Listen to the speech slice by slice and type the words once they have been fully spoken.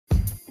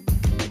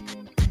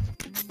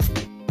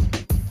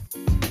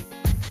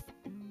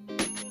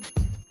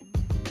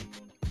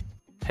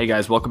Hey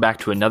guys, welcome back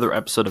to another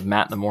episode of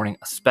Matt in the Morning,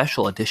 a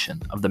special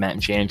edition of the Matt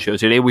and Jan Show.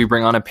 Today we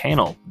bring on a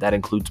panel that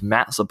includes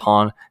Matt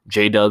Zupon,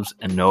 Jdubb,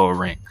 and Noah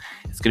Ring.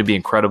 It's going to be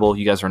incredible.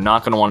 You guys are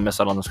not going to want to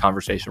miss out on this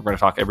conversation. We're going to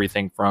talk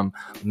everything from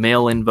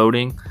mail-in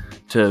voting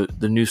to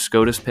the new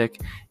SCOTUS pick,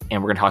 and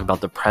we're going to talk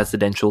about the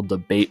presidential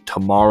debate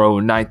tomorrow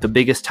night, the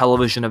biggest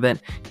television event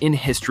in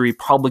history,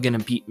 probably going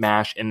to beat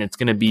MASH, and it's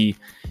going to be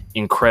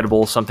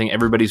incredible, something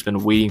everybody's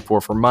been waiting for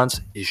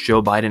months. Is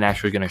Joe Biden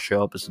actually going to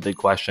show up is the big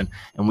question,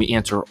 and we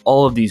answer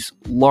all of these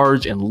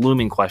large and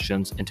looming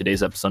questions in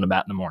today's episode of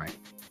Matt in the Morning.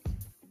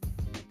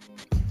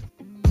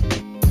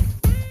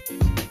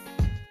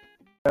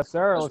 Yes,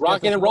 sir. Let's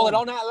rock it and roll it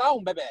all night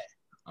long, baby.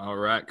 All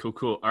right,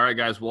 cool. All right,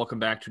 guys, welcome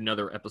back to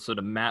another episode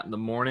of Matt in the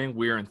Morning.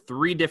 We are in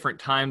 3 different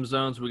time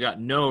zones. We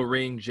got Noah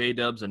Ring,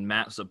 Jdubb, and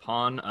Matt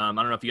Zupon. I don't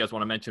know if you guys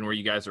want to mention where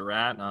you guys are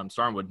at.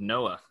 Starting with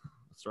Noah.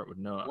 Let's start with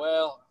Noah.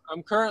 Well,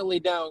 I'm currently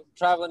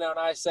traveling down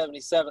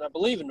I-77, I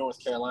believe in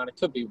North Carolina.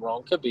 Could be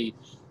wrong. Could be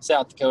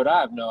South Dakota.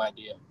 I have no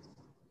idea.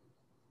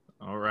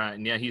 All right,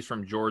 and yeah, he's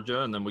from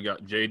Georgia, and then we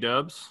got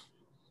Jdubb.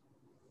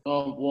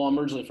 Well, I'm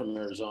originally from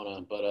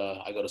Arizona, but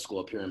I go to school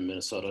up here in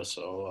Minnesota,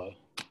 so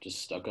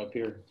just stuck up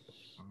here.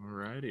 All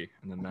righty,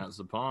 and then Matt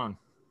Zupon.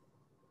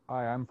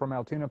 Hi, I'm from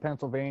Altoona,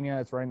 Pennsylvania.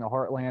 It's right in the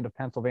heartland of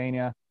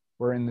Pennsylvania.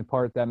 We're in the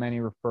part that many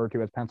refer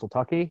to as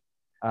Pennsyltucky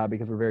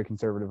because we're very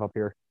conservative up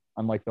here,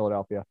 unlike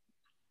Philadelphia.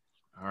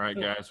 All right,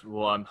 guys.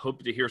 Well, I'm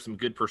hoping to hear some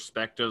good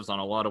perspectives on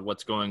a lot of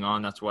what's going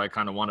on. That's why I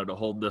kind of wanted to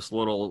hold this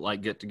little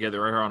get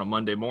together right here on a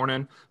Monday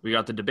morning. We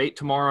got the debate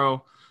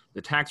tomorrow,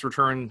 the tax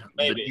return,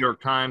 the New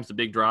York Times, the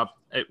big drop.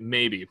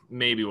 Maybe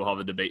we'll have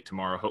a debate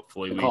tomorrow.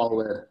 Hopefully,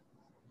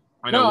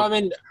 I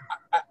mean,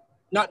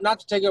 not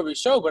to take over your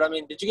show, but I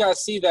mean, did you guys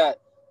see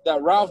that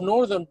Ralph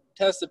Northam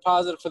tested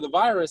positive for the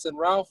virus, and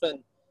Ralph and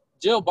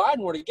Jill Biden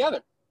were together?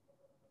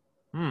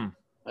 I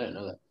didn't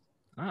know that.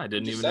 I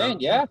didn't even know.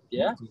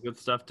 Yeah. Some good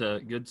stuff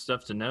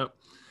to note.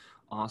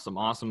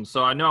 Awesome.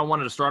 So I know I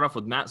wanted to start off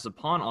with Matt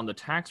Zupon on the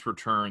tax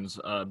returns.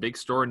 Big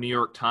story, New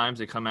York Times.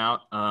 They come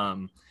out,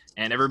 and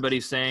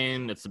everybody's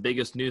saying it's the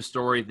biggest news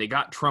story. They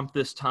got Trump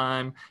this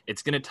time.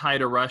 It's going to tie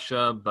to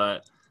Russia.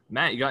 But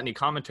Matt, you got any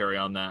commentary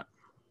on that?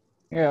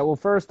 Yeah. Well,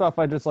 first off,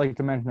 I'd just like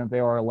to mention that they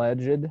are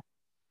alleged.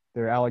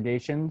 They're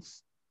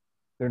allegations.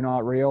 They're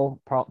not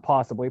real.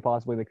 Possibly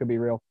they could be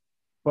real.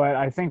 But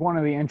I think one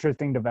of the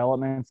interesting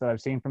developments that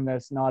I've seen from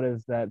this, not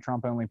is that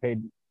Trump only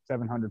paid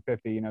 $750.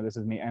 This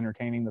is me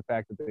entertaining the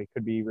fact that they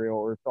could be real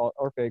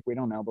or fake. We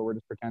don't know, but we're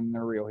just pretending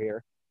they're real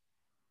here.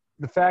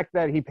 The fact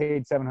that he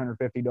paid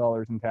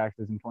 $750 in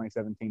taxes in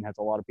 2017 has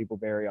a lot of people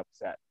very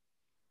upset.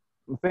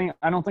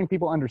 I don't think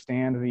people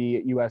understand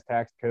the U.S.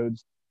 tax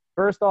codes.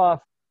 First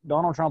off,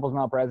 Donald Trump was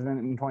not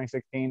president in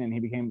 2016, and he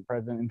became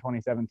president in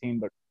 2017,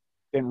 but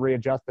didn't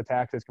readjust the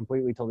taxes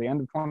completely till the end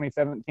of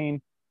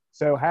 2017.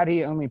 So had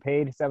he only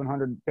paid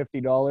 $750,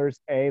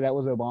 that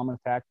was Obama's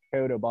tax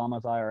code,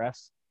 Obama's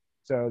IRS.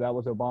 So that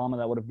was Obama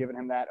that would have given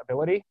him that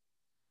ability.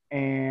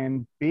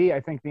 And B, I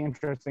think the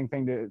interesting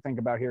thing to think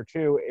about here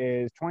too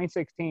is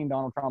 2016,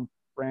 Donald Trump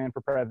ran for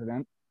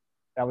president.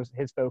 That was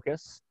his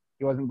focus.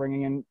 He wasn't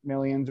bringing in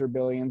millions or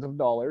billions of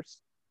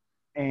dollars.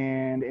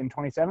 And in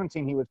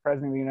 2017, he was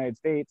president of the United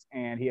States,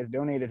 and he has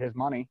donated his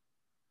money.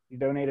 He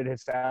donated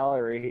his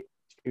salary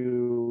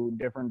to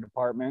different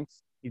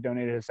departments. He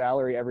donated his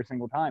salary every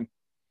single time.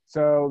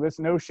 So this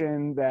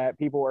notion that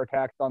people are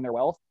taxed on their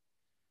wealth,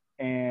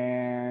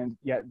 and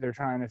yet they're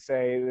trying to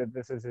say that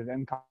this is his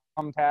income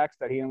tax,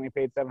 that he only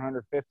paid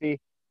 $750.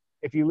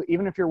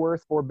 Even if you're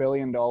worth $4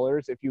 billion,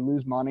 if you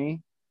lose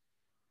money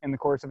in the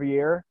course of a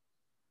year,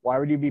 why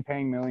would you be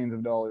paying millions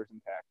of dollars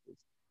in taxes?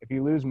 If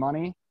you lose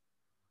money,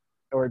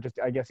 or just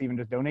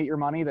donate your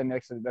money, then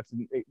that's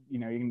you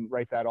can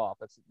write that off.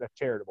 That's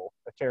charitable.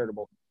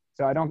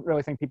 So I don't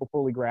really think people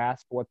fully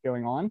grasp what's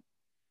going on.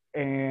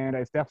 And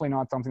it's definitely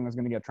not something that's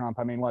going to get Trump.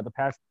 I mean, the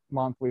past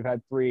month we've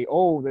had 3,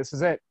 this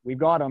is it. We've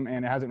got him,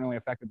 and it hasn't really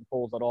affected the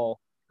polls at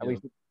all, at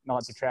least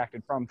not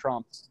detracted from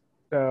Trump.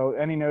 So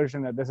any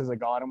notion that this is a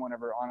got him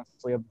whenever,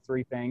 honestly, of the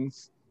 3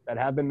 things that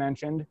have been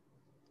mentioned,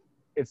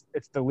 it's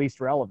the least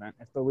relevant.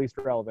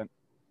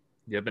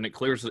 Yep, and it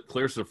clears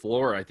the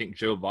floor. I think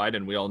Joe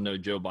Biden, we all know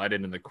Joe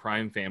Biden and the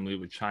crime family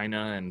with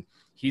China, and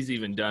he's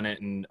even done it,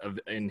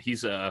 and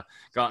he's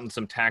gotten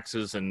some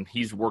taxes, and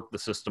he's worked the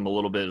system a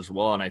little bit as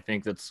well. And I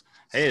think it's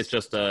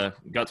just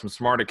got some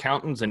smart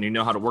accountants, and you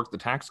know how to work the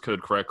tax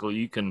code correctly.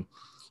 You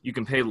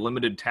can pay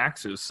limited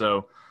taxes.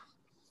 So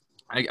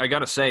I got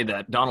to say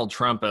that Donald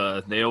Trump,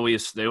 they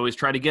always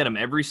try to get him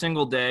every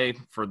single day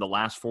for the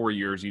last 4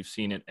 years. You've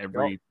seen it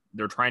every. Yep.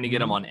 They're trying to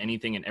get him on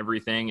anything and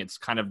everything. It's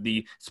kind of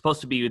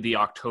supposed to be the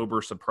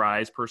October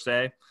surprise per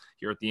se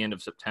here at the end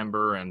of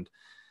September. And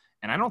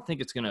I don't think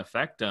it's going to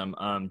affect him.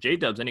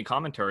 Jdubb, any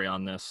commentary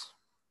on this?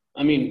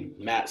 I mean,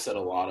 Matt said a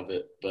lot of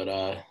it, but,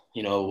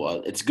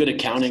 it's good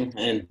accounting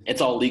and it's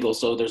all legal.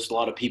 So there's a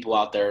lot of people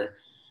out there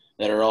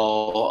that are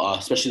all,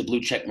 especially the blue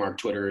check mark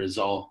Twitter is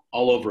all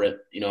over it,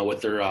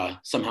 with their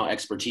somehow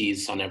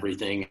expertise on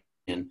everything.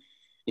 And,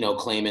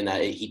 claiming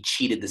that he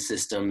cheated the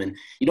system. And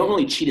you don't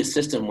really cheat a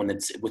system when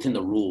it's within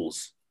the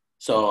rules.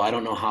 So I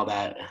don't know how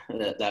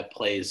that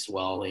plays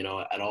well,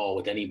 at all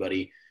with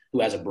anybody who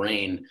has a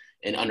brain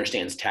and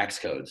understands tax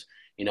codes.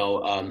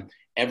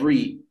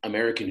 Every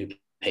American who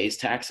pays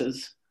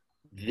taxes,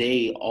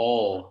 they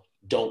all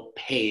don't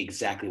pay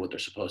exactly what they're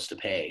supposed to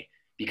pay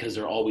because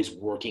they're always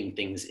working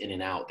things in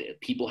and out.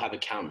 People have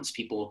accountants.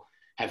 People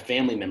have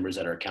family members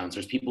that are accountants.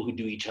 There's people who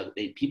do each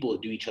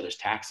other's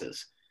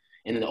taxes.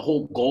 And the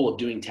whole goal of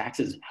doing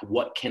taxes,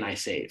 what can I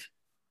save?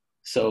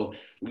 So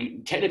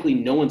technically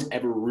no one's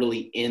ever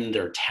really in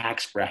their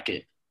tax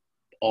bracket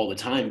all the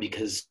time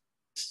because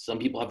some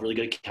people have really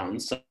good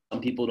accountants.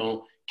 Some people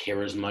don't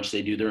care as much.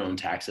 They do their own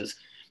taxes.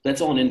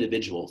 That's all an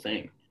individual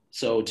thing.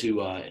 So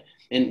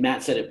and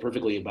Matt said it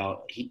perfectly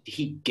about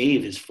he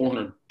gave his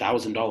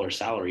 $400,000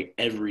 salary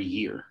every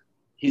year.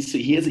 He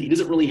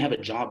doesn't really have a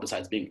job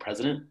besides being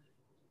president.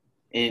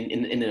 And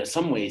in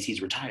some ways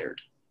he's retired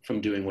from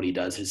doing what he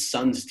does. His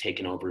son's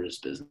taken over his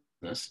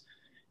business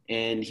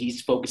and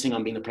he's focusing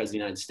on being the president of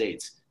the United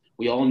States.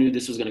 We all knew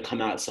this was going to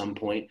come out at some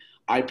point.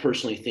 I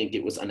personally think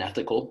it was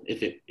unethical.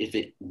 If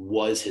it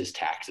was his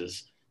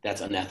taxes,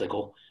 that's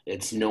unethical.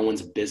 It's no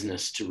one's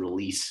business to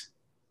release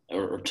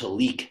or to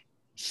leak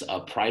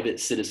private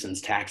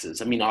citizens'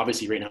 taxes. I mean,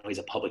 obviously right now he's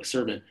a public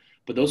servant,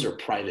 but those are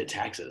private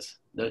taxes.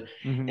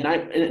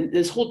 And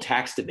this whole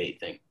tax debate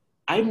thing,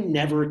 I've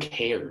never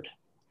cared.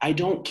 I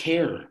don't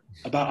care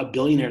about a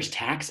billionaire's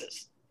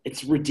taxes.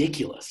 It's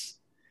ridiculous.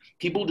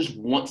 People just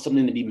want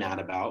something to be mad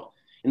about,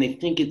 and they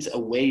think it's a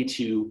way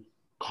to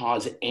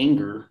cause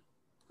anger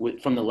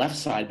from the left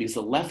side, because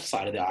the left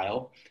side of the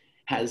aisle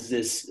has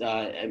this,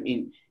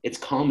 it's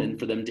common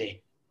for them to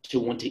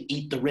want to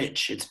eat the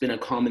rich. It's been a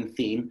common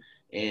theme,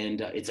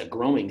 and it's a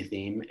growing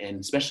theme, and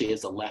especially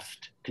as the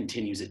left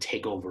continues to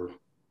take over,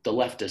 the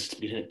leftists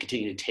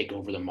continue to take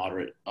over the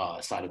moderate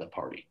side of the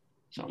party.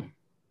 So.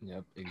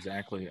 Yep,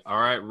 exactly. All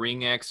right,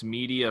 RingX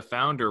Media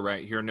founder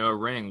right here, Noah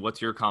Ring. What's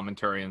your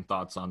commentary and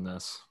thoughts on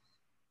this?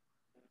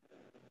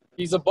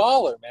 He's a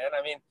baller, man.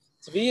 I mean,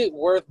 to be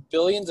worth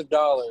billions of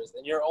dollars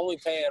and you're only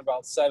paying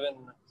about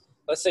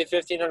let's say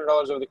 $1,500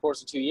 over the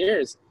course of 2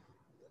 years,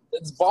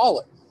 it's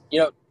baller.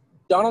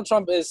 Donald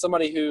Trump is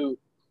somebody who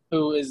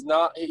is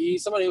not –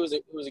 he's somebody who was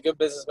a good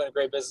businessman, a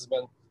great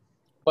businessman.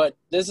 But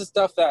this is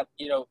stuff that,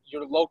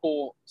 your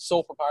local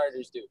sole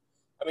proprietors do.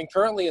 I mean,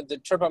 currently, the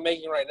trip I'm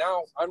making right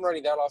now, I'm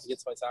writing that off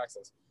against my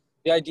taxes.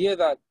 The idea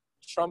that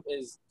Trump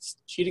is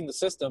cheating the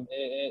system,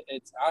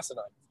 it's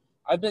asinine.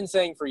 I've been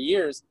saying for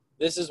years,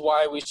 this is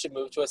why we should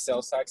move to a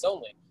sales tax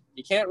only.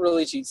 You can't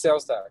really cheat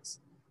sales tax.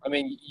 I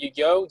mean, you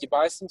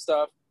buy some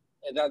stuff,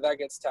 and that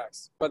gets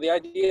taxed. But the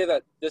idea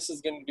that this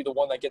is going to be the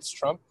one that gets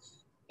Trump,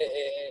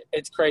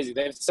 it's crazy.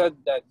 They've said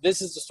that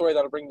this is the story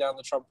that will bring down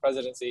the Trump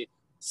presidency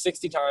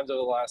 60 times over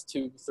the last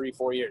 2, 3,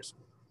 4 years.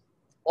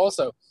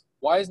 Also,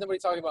 why is nobody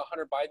talking about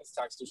Hunter Biden's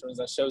tax returns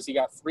that shows he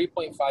got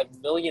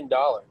 $3.5 million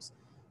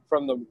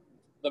from the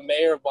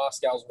mayor of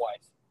Moscow's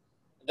wife?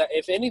 That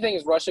if anything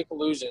is Russia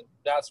collusion,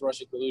 that's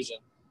Russia collusion.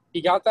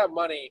 He got that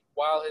money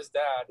while his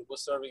dad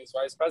was serving as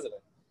vice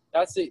president.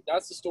 That's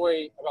the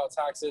story about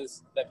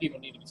taxes that people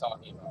need to be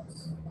talking about.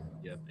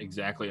 Yep,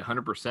 exactly,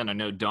 100%. I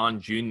know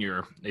Don Jr.,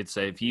 they'd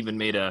say if he even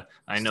made I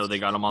know they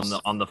got him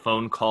on the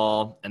phone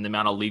call and the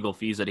amount of legal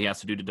fees that he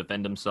has to do to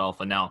defend himself.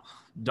 And now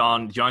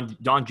Don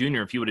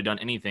Jr., if he would have done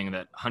anything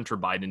that Hunter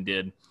Biden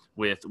did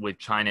with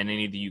China and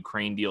any of the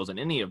Ukraine deals and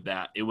any of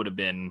that, it would have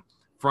been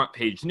front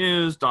page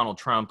news, Donald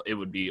Trump. It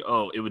would be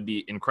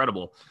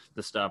incredible,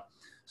 the stuff.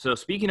 So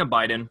speaking of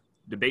Biden,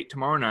 debate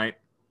tomorrow night.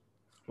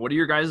 What are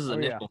your guys'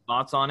 initial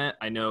thoughts on it?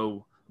 I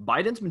know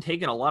Biden's been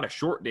taking a lot of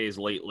short days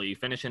lately,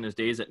 finishing his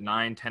days at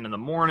 9, 10 in the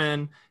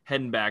morning,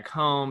 heading back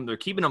home. They're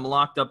keeping him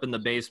locked up in the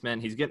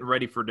basement. He's getting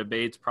ready for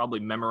debates, probably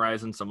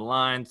memorizing some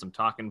lines, some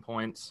talking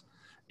points.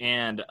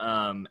 And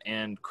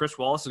Chris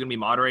Wallace is going to be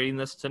moderating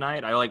this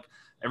tonight.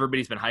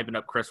 Everybody's been hyping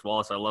up Chris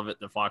Wallace. I love it.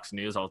 The Fox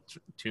News. I'll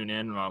tune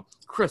in.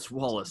 Chris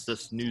Wallace,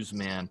 this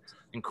newsman,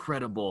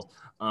 incredible.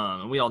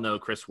 And we all know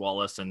Chris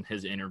Wallace and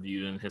his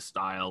interview and his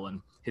style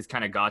and his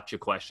kind of gotcha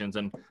questions.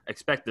 And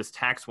expect this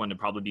tax one to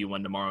probably be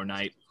one tomorrow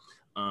night.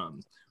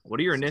 What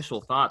are your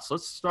initial thoughts?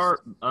 Let's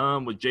start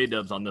with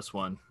J-Dubs on this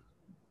one.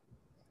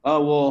 Chris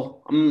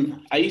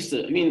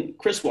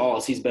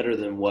Wallace, he's better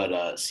than what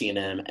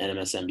CNN,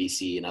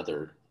 MSNBC, and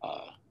other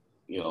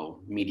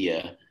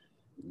media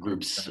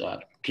groups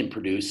can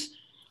produce.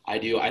 I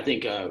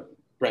think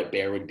Brett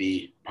Baer would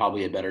be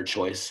probably a better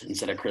choice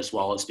instead of Chris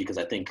Wallace, because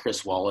I think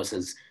Chris Wallace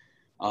is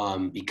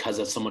because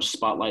of so much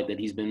spotlight that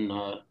he's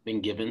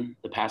been given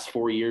the past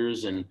 4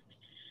 years, and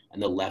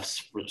the lefts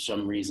for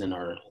some reason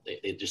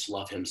they just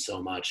love him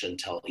so much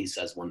until he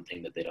says one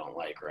thing that they don't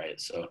like, right?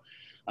 So,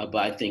 but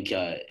I think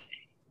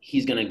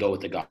he's going to go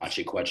with the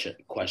gotcha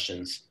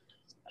questions,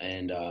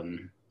 and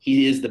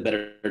he is the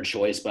better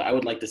choice, but I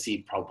would like to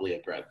see probably a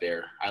Brett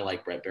Baer. I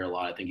like Brett Baer a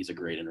lot. I think he's a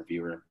great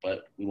interviewer,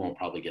 but we won't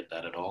probably get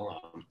that at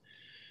all.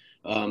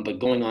 But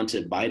going on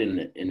to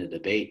Biden in a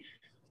debate,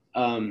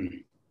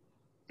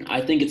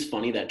 I think it's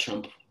funny that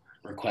Trump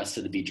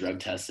requested to be drug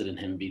tested and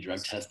him be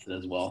drug tested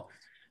as well.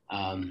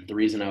 The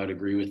reason I would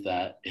agree with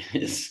that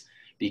is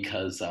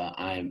because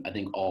I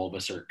think all of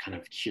us are kind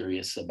of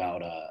curious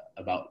about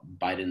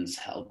Biden's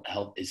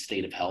his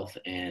state of health,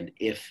 and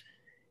if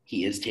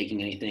he is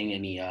taking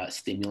any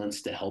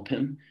stimulants to help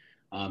him.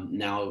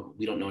 Now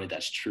we don't know if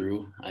that's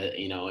true,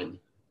 and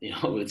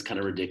it's kind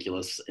of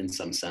ridiculous in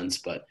some sense,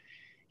 but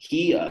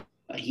he's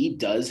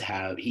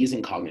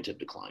in cognitive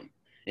decline.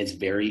 It's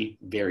very,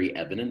 very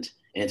evident,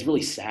 and it's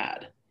really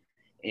sad.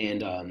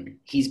 And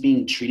he's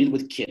being treated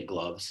with kid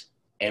gloves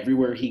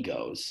everywhere he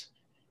goes.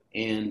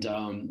 And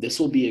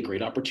this will be a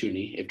great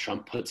opportunity, if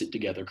Trump puts it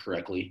together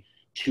correctly,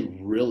 to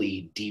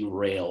really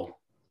derail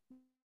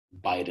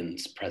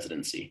Biden's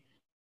presidency.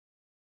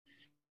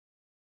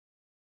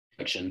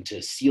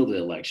 To seal the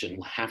election,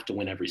 will have to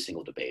win every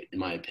single debate, in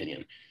my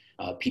opinion.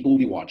 People will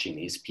be watching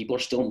these. People are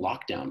still in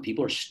lockdown.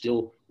 People are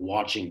still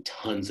watching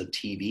tons of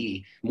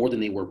TV, more than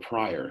they were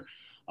prior.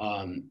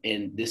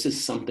 And this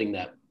is something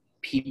that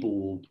people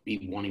will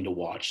be wanting to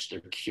watch. They're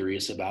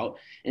curious about.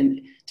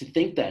 And to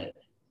think that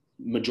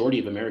majority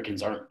of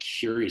Americans aren't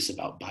curious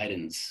about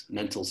Biden's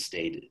mental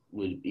state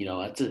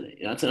that's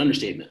an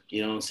understatement.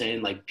 You know what I'm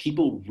saying? Like,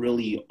 people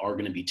really are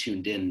going to be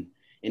tuned in,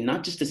 and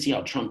not just to see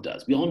how Trump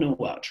does. We all know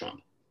about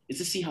Trump. It's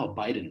to see how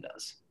Biden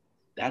does.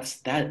 That's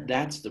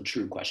the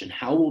true question.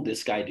 How will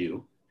this guy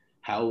do?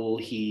 How will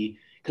he?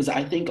 Because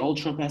I think all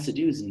Trump has to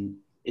do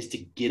is to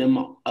get him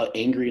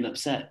angry and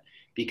upset.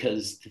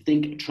 Because to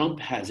think Trump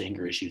has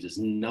anger issues is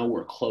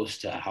nowhere close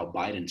to how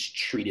Biden's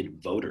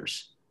treated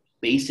voters.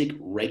 Basic,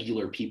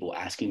 regular people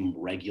asking him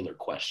regular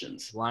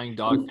questions. Lying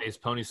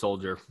dog-faced pony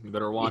soldier. You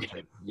better watch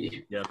it.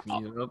 Yep.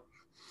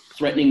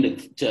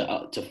 Threatening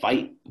to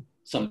fight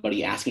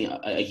somebody, asking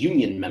a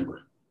union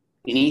member.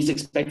 And he's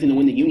expecting to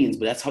win the unions,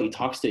 but that's how he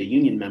talks to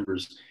union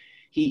members.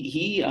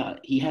 He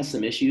has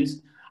some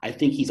issues. I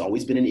think he's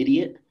always been an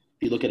idiot,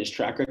 if you look at his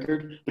track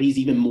record, but he's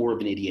even more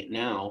of an idiot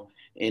now,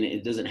 and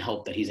it doesn't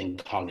help that he's in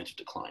cognitive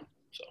decline.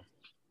 So,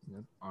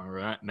 yep. All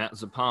right, Matt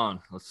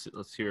Zupon,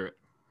 let's hear it.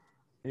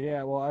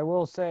 Yeah, well, I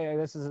will say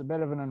this is a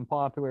bit of an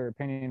unpopular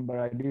opinion, but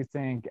I do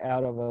think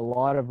out of a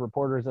lot of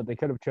reporters that they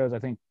could have chose, I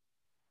think,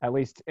 at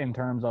least in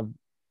terms of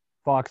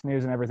Fox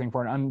News and everything,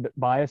 for an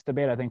unbiased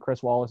debate, I think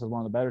Chris Wallace is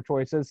one of the better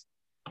choices.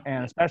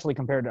 And especially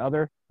compared to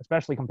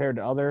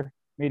other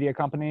media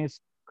companies,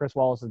 Chris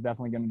Wallace is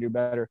definitely going to do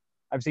better.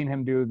 I've seen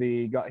him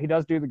he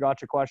does do the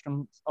gotcha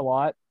questions a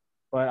lot,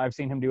 but I've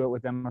seen him do it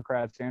with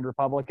Democrats and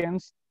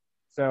Republicans.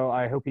 So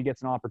I hope he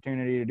gets an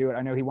opportunity to do it.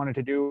 I know he wanted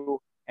to do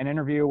an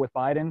interview with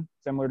Biden,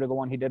 similar to the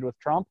one he did with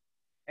Trump.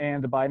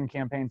 And the Biden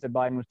campaign said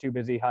Biden was too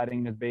busy hiding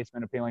in his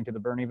basement appealing to the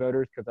Bernie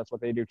voters, because that's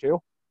what they do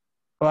too.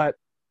 But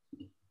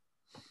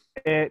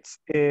it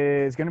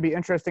is going to be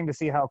interesting to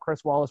see how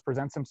Chris Wallace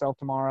presents himself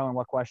tomorrow and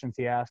what questions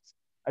he asks.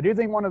 I do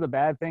think one of the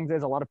bad things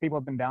is a lot of people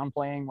have been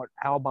downplaying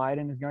how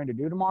Biden is going to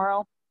do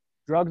tomorrow.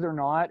 Drugs or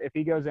not, if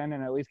he goes in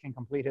and at least can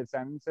complete his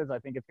sentences, I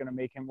think it's going to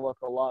make him look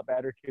a lot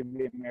better to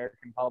the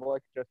American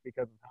public, just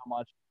because of how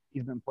much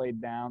he's been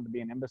played down to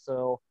be an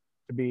imbecile,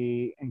 to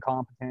be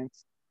incompetent.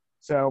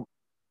 So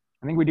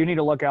I think we do need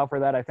to look out for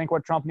that. I think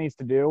what Trump needs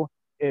to do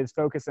is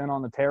focus in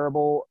on the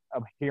terrible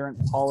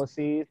adherence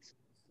policies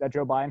that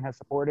Joe Biden has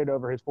supported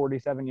over his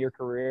 47-year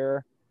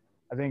career.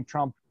 I think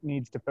Trump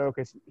needs to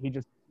focus.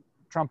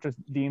 Trump just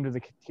deemed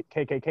the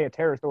KKK a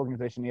terrorist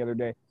organization the other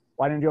day.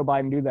 Why didn't Joe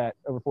Biden do that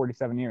over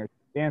 47 years?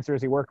 The answer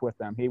is he worked with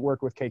them. He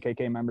worked with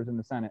KKK members in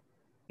the Senate.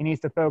 He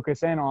needs to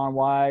focus in on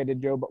why does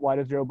Joe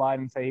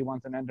Biden say he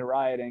wants an end to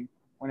rioting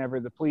whenever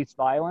the police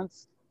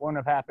violence wouldn't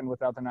have happened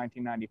without the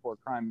 1994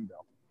 crime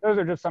bill. Those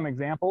are just some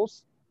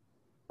examples.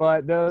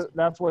 But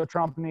that's what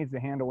Trump needs to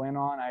handle in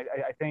on. I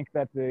think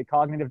that the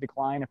cognitive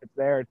decline, if it's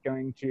there, it's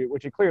going to,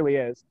 which it clearly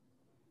is,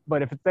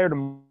 but if it's there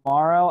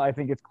tomorrow, I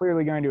think it's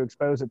clearly going to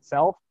expose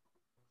itself.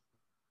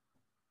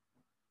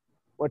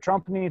 What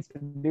Trump needs to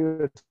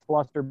do is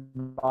fluster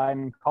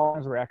Biden, call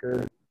his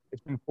record.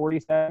 It's been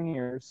 47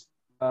 years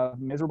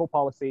of miserable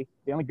policy.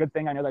 The only good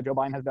thing I know that Joe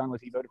Biden has done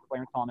was he voted for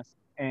Clarence Thomas.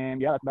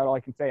 And yeah, that's about all I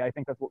can say. I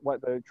think that's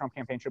what the Trump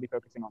campaign should be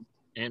focusing on.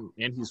 And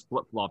he's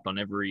flip-flopped on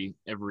every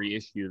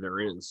issue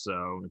there is.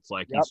 So it's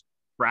like he's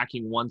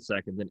fracking one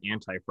second, then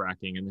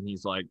anti-fracking, and then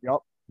he's like,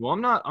 well,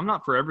 I'm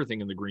not for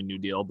everything in the Green New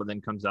Deal, but then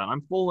comes out,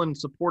 I'm full in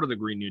support of the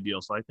Green New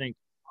Deal. So I think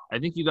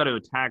you got to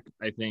attack,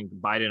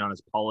 Biden on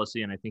his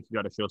policy, and I think you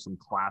got to show some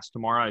class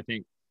tomorrow. I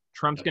think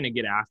Trump's going to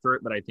get after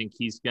it, but I think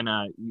he's going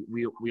to –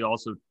 we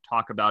also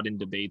talk about in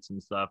debates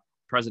and stuff,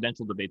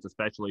 presidential debates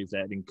especially, is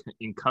that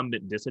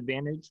incumbent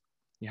disadvantage.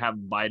 You have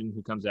Biden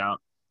who comes out.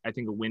 I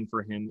think a win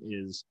for him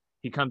is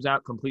he comes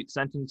out, complete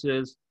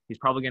sentences. He's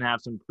probably going to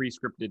have some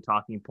pre-scripted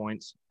talking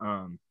points.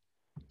 And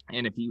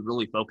if he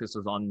really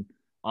focuses on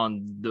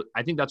the –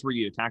 I think that's where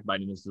you attack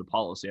Biden is the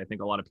policy. I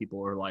think a lot of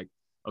people are like,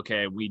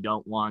 okay, we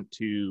don't want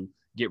to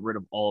get rid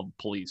of all of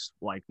police.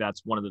 Like,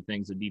 that's one of the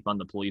things to defund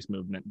the police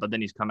movement. But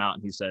then he's come out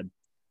and he said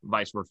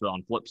vice versa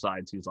on flip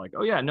sides. He's like,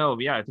 oh, yeah, no,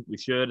 yeah, I think we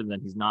should. And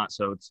then he's not.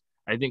 So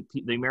I think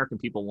the American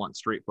people want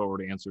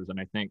straightforward answers. And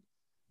I think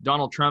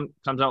Donald Trump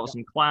comes out with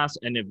some class.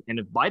 And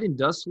if Biden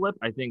does slip,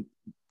 I think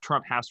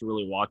Trump has to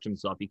really watch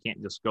himself. He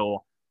can't just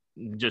go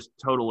just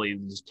totally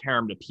just tear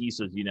them to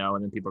pieces,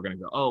 and then people are going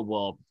to go, oh,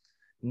 well,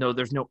 no,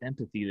 there's no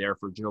empathy there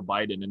for Joe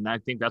Biden. And I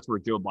think that's where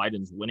Joe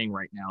Biden's winning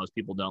right now is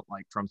people don't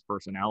like Trump's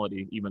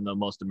personality, even though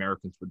most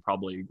Americans would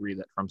probably agree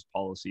that Trump's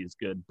policy is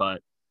good.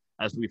 But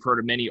as we've heard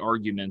of many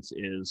arguments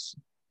is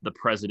the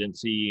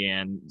presidency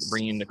and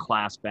bringing the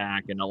class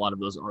back and a lot of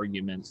those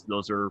arguments,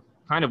 those are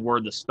kind of where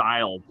the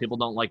style, people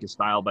don't like his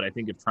style. But I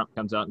think if Trump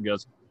comes out and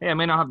goes, hey, I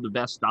may not have the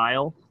best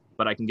style,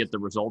 but I can get the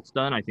results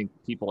done, I think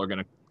people are going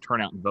to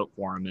turn out and vote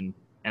for him. And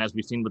as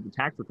we've seen with the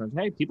tax returns,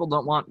 hey, people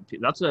don't want,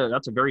 that's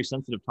a very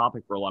sensitive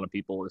topic for a lot of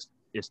people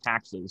is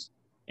taxes.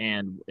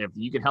 And if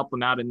you can help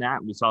them out in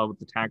that, we saw with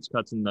the tax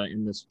cuts in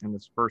this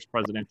first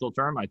presidential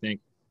term, I think,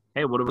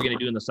 hey, what are we going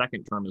to do in the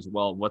second term as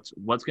well?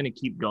 What's going to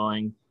keep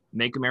going,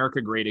 make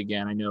America great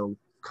again? I know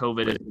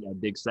COVID is a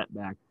big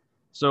setback.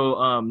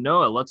 So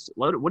Noah,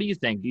 what do you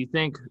think?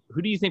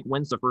 Who do you think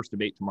wins the first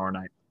debate tomorrow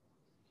night?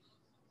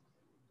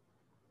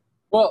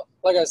 Well,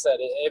 like I said,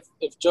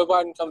 if Joe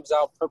Biden comes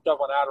out perked up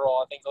on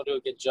Adderall, I think he'll do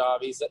a good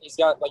job. He's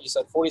got, like you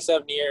said,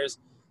 47 years.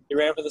 He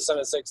ran for the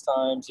Senate 6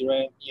 times. He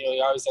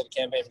obviously had a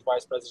campaign for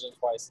vice president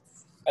twice.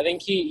 I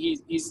think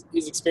he's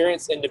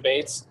experienced in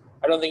debates.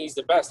 I don't think he's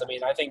the best. I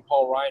mean, I think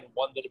Paul Ryan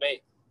won the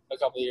debate a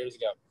couple of years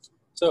ago.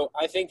 So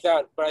I think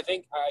I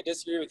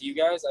disagree with you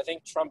guys. I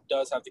think Trump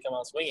does have to come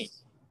out swinging.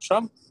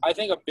 I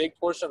think a big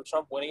portion of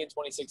Trump winning in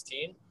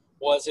 2016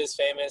 was his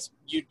famous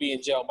 "you'd be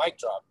in jail" mic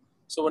drop.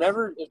 So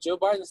if Joe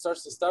Biden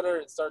starts to stutter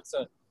and starts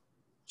to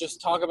just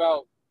talk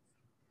about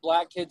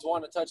black kids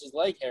want to touch his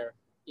leg hair,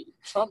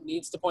 Trump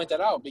needs to point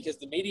that out because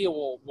the media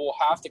will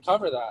have to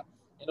cover that,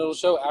 and it'll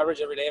show average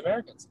everyday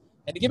Americans.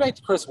 And to get back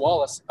to Chris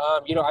Wallace,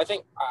 I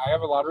think I have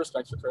a lot of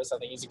respect for Chris. I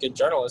think he's a good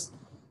journalist.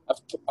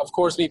 Of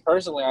course, me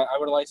personally, I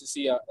would like to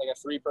see a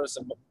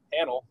 3-person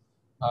panel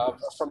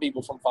from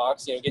people from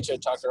Fox. Get you a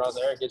Tucker on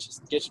there, get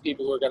you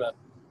people who are going to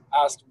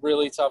ask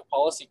really tough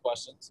policy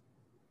questions.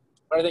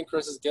 But I think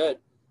Chris is good.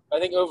 I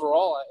think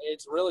overall,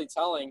 it's really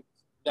telling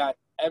that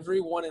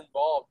everyone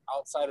involved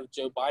outside of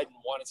Joe Biden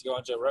wanted to go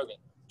on Joe Rogan.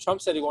 Trump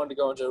said he wanted to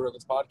go on Joe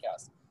Rogan's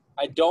podcast.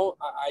 I'd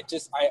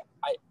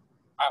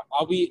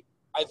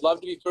love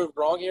to be proved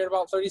wrong here in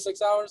about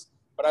 36 hours,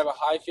 but I have a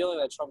high feeling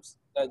that Trump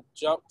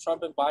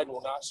and Biden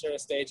will not share a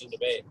stage in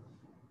debate.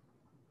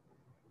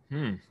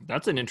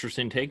 That's an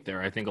interesting take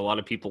there. I think a lot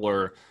of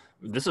people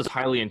this is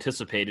highly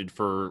anticipated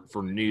for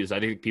news. I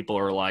think people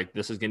are like,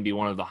 this is going to be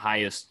one of the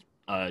highest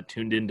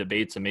tuned in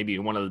debates and maybe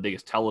one of the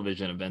biggest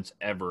television events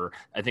ever.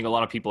 I think a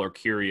lot of people are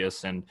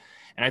curious, and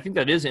I think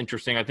that is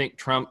interesting. I think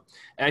Trump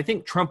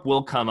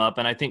will come up,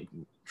 and I think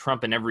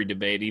Trump in every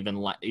debate,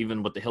 even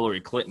with the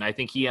Hillary Clinton, I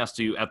think he has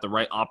to at the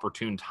right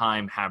opportune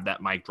time have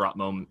that mic drop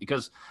moment,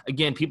 because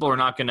again, you're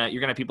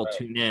gonna have people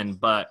tune in,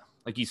 but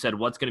like you said,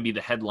 what's going to be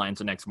the headlines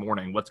the next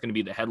morning? What's going to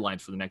be the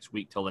headlines for the next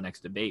week till the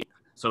next debate?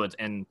 So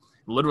and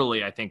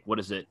literally, I think, what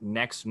is it?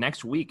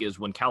 Next week is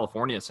when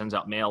California sends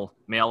out mail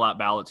out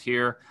ballots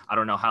here. I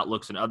don't know how it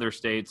looks in other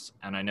states.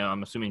 And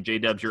I'm assuming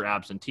J-Dub's your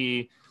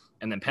absentee,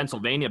 and then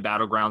Pennsylvania,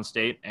 battleground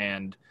state.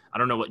 And I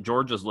don't know what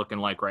Georgia's looking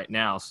like right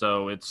now.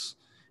 So it's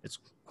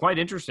quite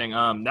interesting.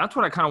 That's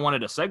what I kind of wanted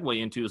to segue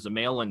into, is the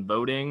mail-in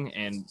voting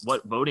and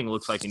what voting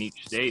looks like in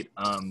each state.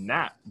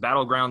 Matt,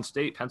 battleground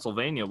state,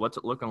 Pennsylvania, what's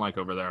it looking like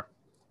over there?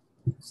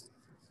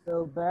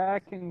 So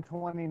back in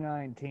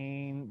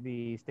 2019,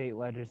 the state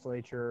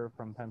legislature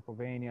from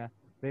Pennsylvania,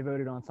 they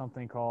voted on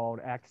something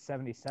called Act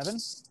 77,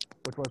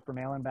 which was for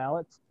mail-in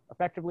ballots.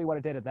 Effectively, what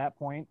it did at that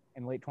point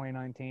in late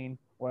 2019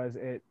 was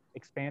it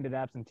expanded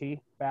absentee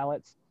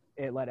ballots.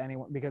 It let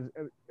anyone, because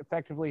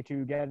effectively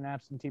to get an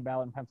absentee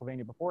ballot in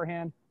Pennsylvania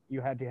beforehand, you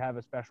had to have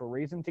a special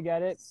reason to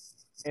get it.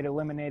 It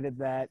eliminated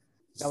that.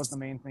 That was the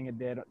main thing it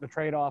did. The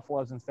trade-off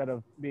was, instead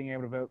of being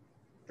able to vote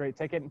straight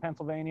ticket in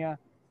Pennsylvania,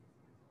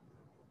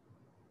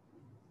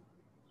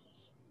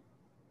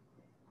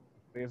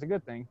 is a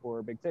good thing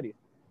for big cities.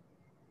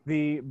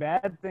 The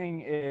bad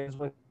thing is,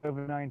 with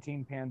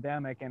COVID-19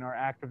 pandemic and our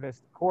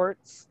activist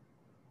courts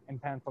in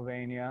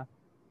Pennsylvania,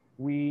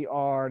 we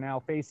are now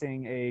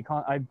facing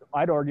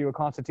I'd argue a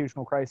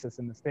constitutional crisis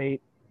in the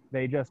state.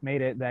 They just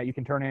made it that you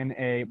can turn in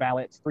a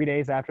ballot 3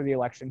 days after the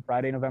election,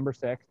 Friday, November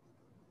 6th.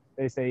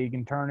 They say you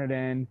can turn it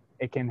in.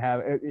 It can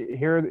have,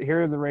 here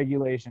are the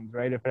regulations,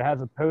 right? If it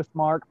has a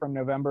postmark from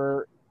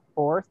November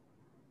 4th,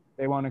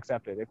 they won't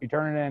accept it. If you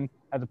turn it in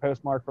as a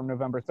postmark from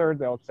November 3rd,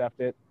 they'll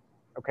accept it.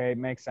 Okay, it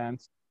makes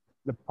sense.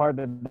 The part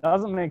that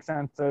doesn't make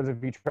sense is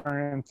if you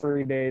turn it in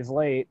 3 days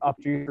late, up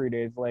to 3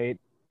 days late,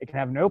 it can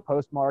have no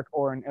postmark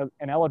or an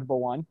eligible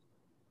one.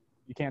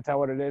 You can't tell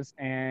what it is,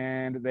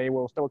 and they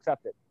will still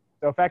accept it.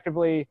 So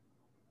effectively,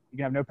 you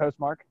can have no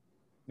postmark,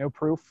 no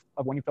proof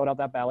of when you filled out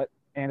that ballot,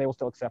 and they will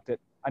still accept it.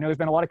 I know there's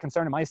been a lot of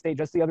concern in my state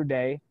just the other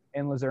day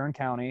in Luzerne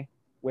County,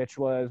 which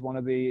was one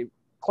of the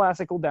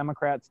classical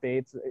Democrat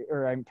states,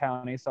 or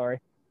county, sorry,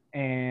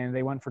 and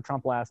they went for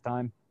Trump last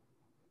time.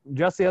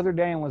 Just the other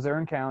day in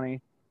Luzerne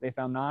County, they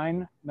found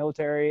 9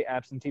 military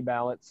absentee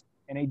ballots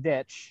in a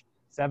ditch,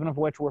 7 of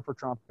which were for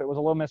Trump. It was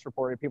a little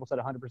misreported. People said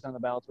 100% of the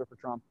ballots were for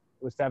Trump.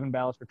 It was 7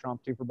 ballots for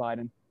Trump, 2 for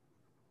Biden.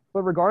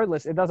 But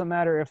regardless, it doesn't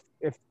matter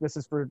if this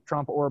is for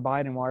Trump or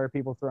Biden. Why are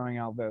people throwing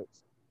out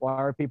votes? Why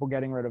are people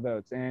getting rid of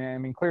votes? And I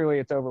mean, clearly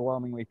it's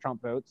overwhelmingly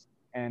Trump votes.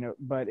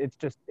 But it's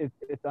just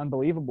it's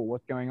unbelievable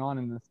what's going on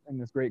in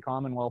this great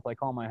commonwealth I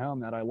call my home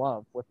that I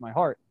love with my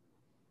heart.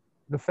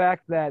 The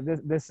fact that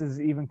this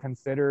is even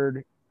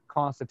considered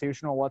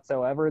constitutional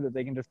whatsoever, that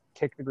they can just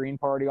kick the Green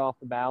Party off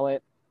the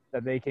ballot,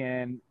 that they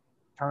can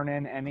turn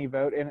in any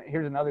vote. And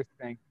here's another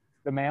thing: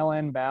 the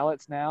mail-in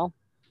ballots now,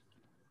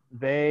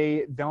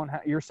 they don't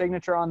have your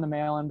signature on the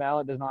mail-in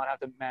ballot does not have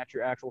to match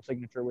your actual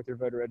signature with your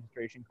voter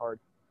registration card.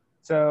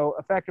 So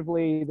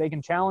effectively, they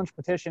can challenge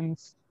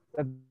petitions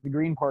that the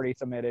Green Party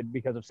submitted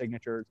because of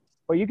signatures,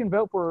 but you can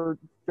vote for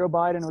Joe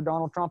Biden or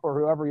Donald Trump or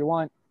whoever you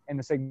want, and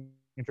the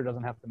signature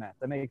doesn't have to match.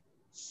 That makes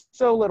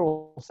so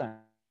little sense.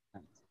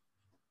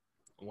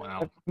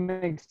 Wow. It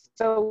makes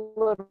so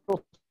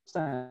little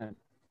sense.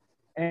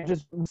 And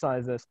just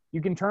emphasize this: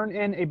 you can turn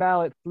in a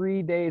ballot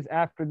 3 days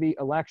after the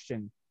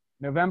election,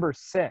 November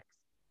 6th.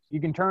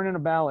 You can turn in a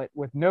ballot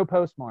with no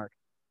postmark,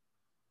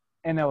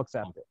 and they'll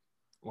accept it.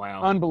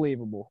 Wow.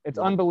 Unbelievable. It's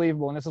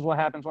unbelievable. And this is what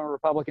happens when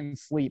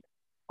Republicans sleep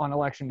on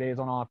election days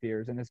on off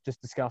years, and it's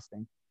just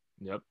disgusting.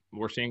 Yep.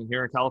 We're seeing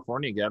here in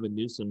California, Gavin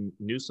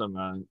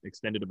Newsom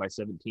extended it by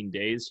 17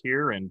 days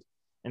here. And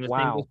the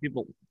thing is,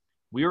 people,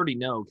 we already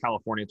know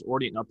California, it's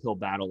already an uphill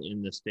battle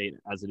in this state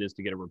as it is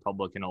to get a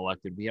Republican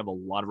elected. We have a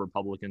lot of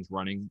Republicans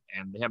running,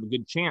 and they have a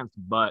good chance,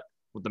 but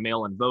with the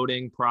mail-in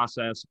voting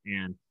process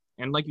and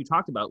like you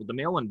talked about, with the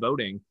mail-in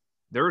voting,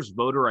 there's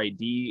voter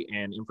ID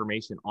and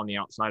information on the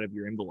outside of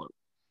your envelope.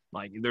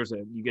 Like you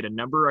get a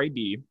number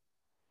ID,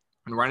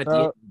 and right at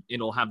the end,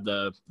 it'll have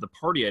the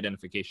party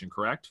identification,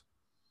 correct?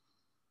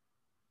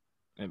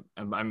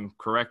 I'm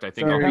correct. I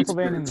think. So in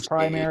Pennsylvania, in the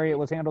primary, it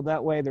was handled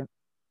that way.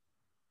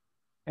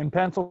 In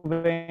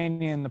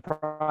Pennsylvania, in the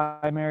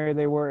primary,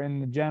 they were.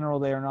 In the general,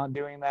 they are not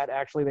doing that.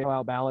 Actually, they allow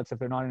out ballots if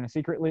they're not in a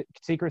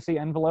secrecy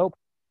envelope.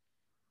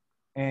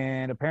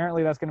 And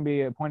apparently that's going to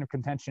be a point of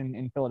contention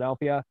in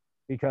Philadelphia,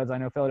 because I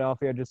know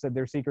Philadelphia just said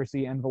their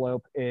secrecy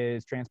envelope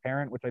is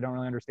transparent, which I don't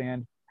really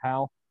understand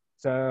how.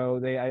 So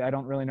I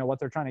don't really know what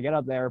they're trying to get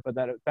up there, but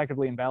that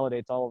effectively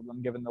invalidates all of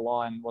them given the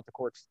law and what the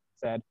courts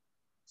said.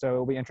 So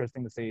it'll be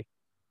interesting to see.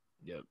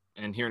 Yep.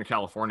 And here in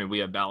California, we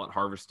have ballot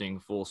harvesting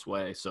full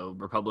sway. So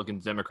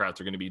Republicans, Democrats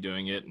are going to be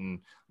doing it. And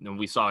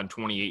we saw in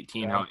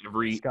 2018 how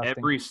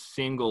every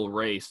single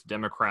race,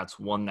 Democrats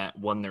won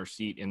their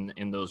seat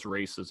in those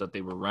races that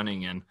they were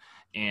running in.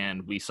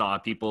 And we saw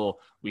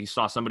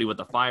somebody with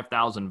a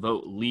 5,000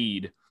 vote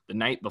lead the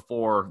night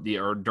before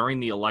or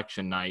during the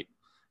election night,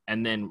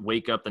 and then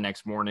wake up the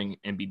next morning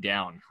and be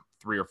down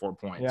 3 or 4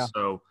 points. Yeah.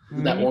 So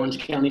that Orange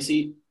County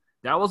seat?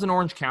 That was in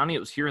Orange County. It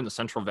was here in the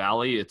Central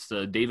Valley. It's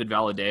the David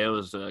Valadeo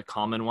is a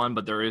common one,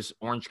 but there is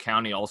Orange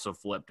County also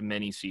flipped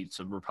many seats,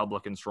 a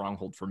Republican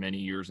stronghold for many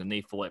years, and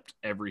they flipped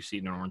every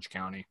seat in Orange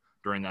County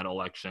during that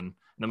election. And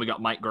then we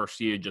got Mike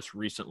Garcia just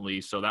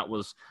recently, so that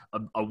was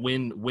a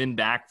win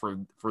back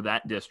for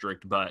that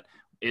district, but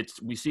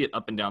we see it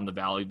up and down the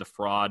valley, the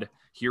fraud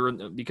here,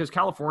 because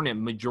California,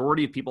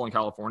 majority of people in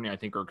California, I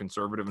think, are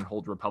conservative and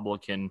hold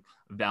Republican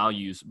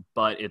values,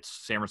 but it's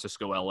San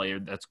Francisco, LA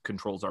that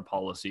controls our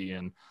policy.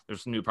 And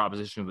there's a new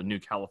proposition with New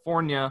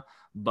California,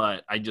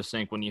 but I just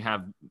think when you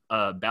have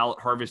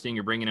ballot harvesting,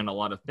 you're bringing in a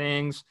lot of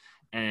things,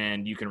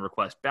 and you can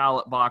request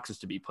ballot boxes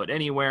to be put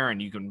anywhere,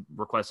 and you can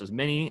request as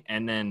many,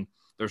 and then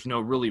there's no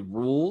really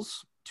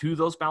rules to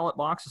those ballot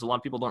boxes. A lot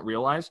of people don't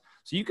realize.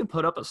 So you can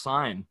put up a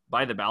sign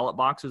by the ballot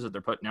boxes that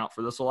they're putting out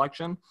for this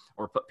election,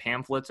 or put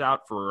pamphlets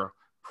out for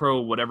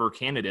pro whatever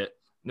candidate.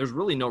 There's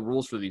really no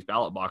rules for these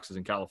ballot boxes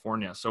in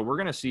California. So we're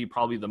going to see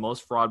probably the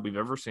most fraud we've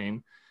ever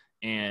seen.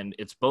 And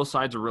it's both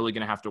sides are really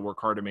going to have to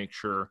work hard to make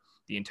sure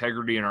the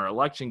integrity in our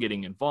election,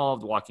 getting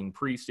involved, walking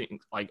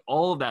precincts, like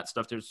all of that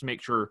stuff, to just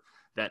make sure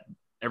that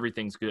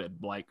everything's good.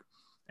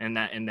 And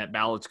that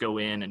ballots go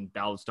in and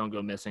ballots don't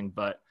go missing.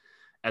 But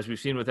as we've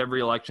seen with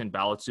every election,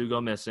 ballots do go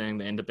missing.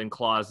 They end up in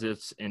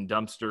closets, in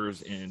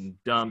dumpsters, in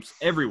dumps,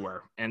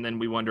 everywhere. And then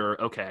we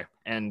wonder, okay,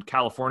 and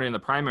California in the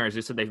primaries,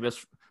 they said they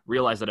just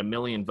realized that 1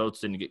 million votes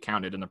didn't get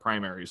counted in the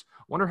primaries.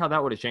 Wonder how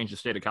that would have changed the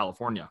state of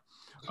California.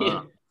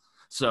 Yeah.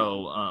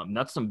 So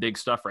that's some big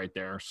stuff right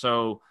there.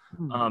 So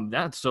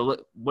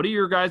what are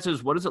your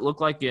guys's, what does it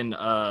look like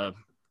well,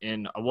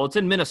 it's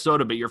in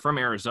Minnesota, but you're from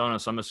Arizona.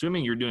 So I'm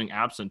assuming you're doing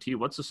absentee.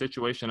 What's the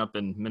situation up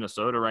in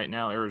Minnesota right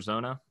now,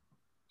 Arizona?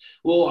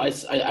 Well,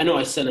 I know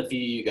I sent a few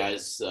of you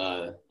guys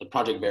the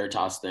Project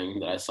Veritas thing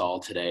that I saw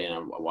today, and I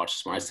watched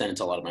this morning. I sent it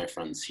to a lot of my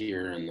friends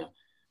here, and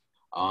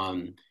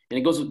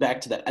it goes back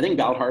to that. I think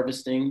ballot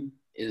harvesting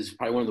is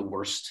probably one of the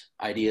worst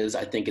ideas.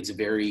 I think it's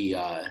very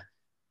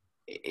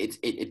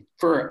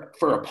for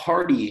a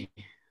party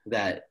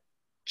that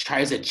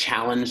tries to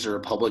challenge the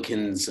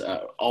Republicans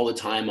all the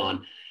time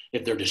on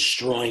if they're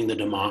destroying the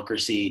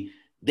democracy.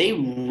 They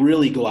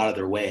really go out of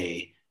their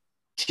way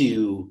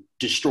to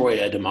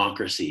destroy a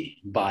democracy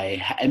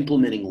by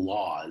implementing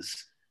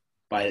laws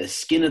by the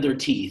skin of their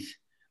teeth,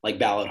 like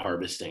ballot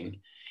harvesting.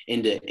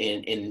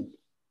 And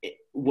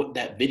what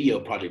that video,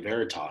 Project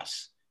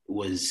Veritas,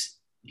 was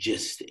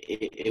just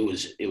it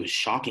was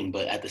shocking,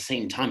 but at the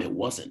same time, it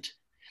wasn't.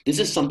 This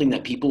is something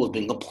that people have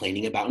been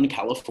complaining about in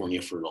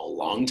California for a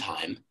long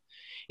time,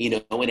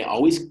 and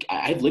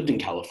I've lived in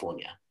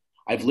California.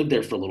 I've lived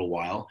there for a little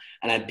while,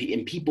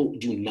 and people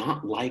do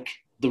not like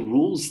the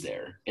rules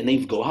there, and they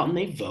go out and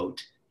they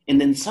vote, and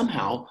then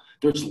somehow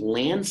there's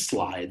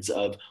landslides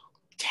of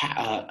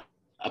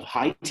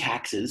high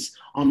taxes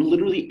on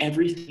literally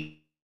everything.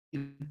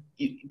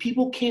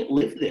 People can't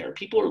live there.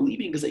 People are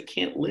leaving because they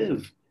can't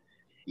live.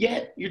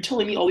 Yet you're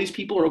telling me all these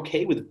people are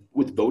okay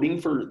with voting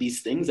for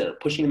these things that are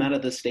pushing them out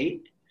of the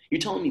state?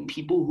 You're telling me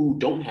people who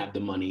don't have the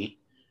money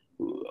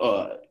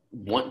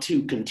want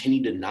to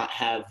continue to not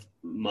have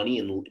money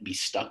and be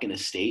stuck in a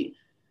state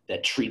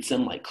that treats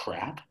them like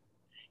crap?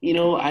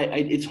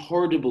 It's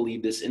hard to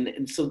believe this,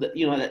 and so that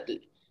that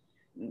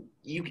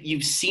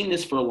you've seen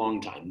this for a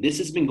long time. This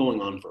has been going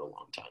on for a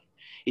long time.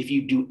 If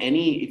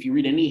you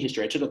read any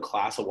history, I took a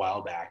class a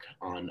while back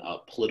on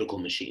political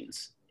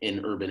machines in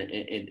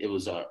it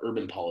was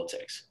urban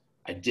politics.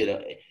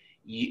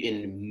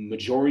 In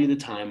majority of the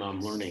time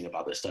I'm learning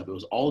about this stuff, it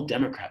was all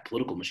Democrat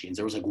political machines.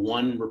 There was like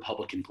one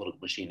Republican political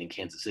machine in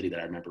Kansas City that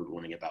I remember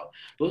learning about.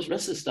 But the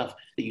rest of the stuff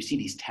that you see,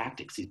 these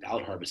tactics, these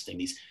ballot harvesting,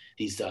 these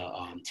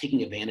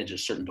taking advantage of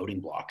certain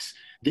voting blocks,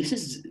 this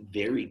is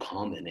very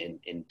common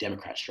in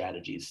Democrat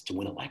strategies to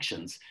win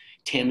elections.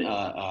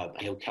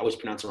 I always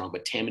pronounce it wrong,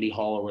 but Tammany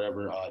Hall or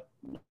whatever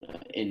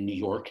in New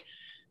York,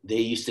 they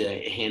used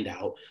to hand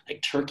out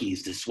like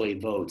turkeys to sway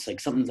votes, like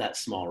something's that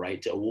small,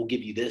 right? We'll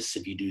give you this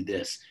if you do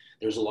this.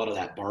 There's a lot of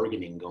that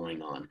bargaining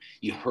going on.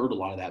 You heard a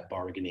lot of that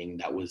bargaining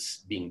that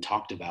was being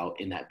talked about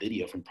in that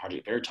video from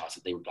Project Veritas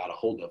that they got a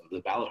hold of the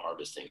ballot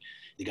harvesting.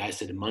 The guy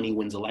said money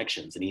wins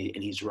elections, and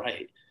he's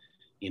right.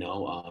 And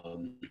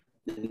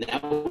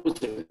that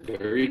was a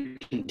very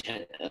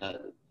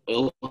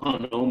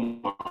Ilhan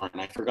Omar,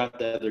 and I forgot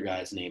the other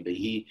guy's name, but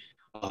he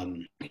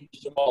Jamal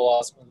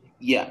Osman.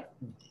 Yeah,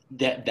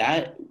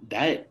 that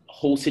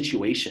whole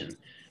situation,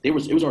 he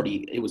was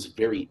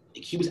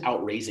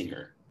outraising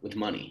her with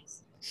money.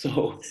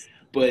 So,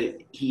 but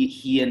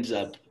he ends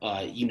up,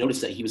 you notice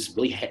that he was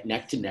really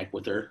neck to neck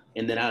with her,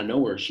 and then out of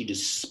nowhere, she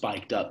just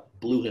spiked up,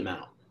 blew him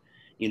out,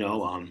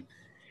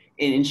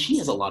 and she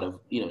has a lot of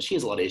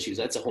issues.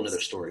 That's a whole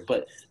other story.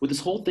 But with this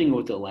whole thing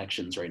with the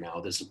elections right now,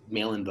 this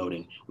mail-in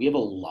voting, we have a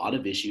lot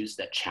of issues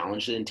that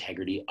challenge the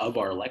integrity of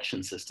our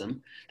election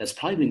system. That's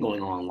probably been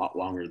going on a lot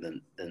longer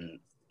than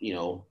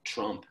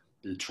Trump,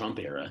 the Trump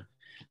era.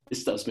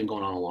 This stuff's been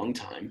going on a long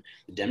time.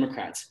 The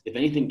Democrats, if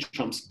anything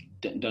Trump's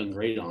done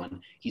great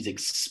on, he's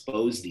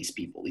exposed these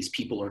people. These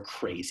people are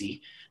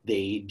crazy.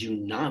 They do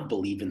not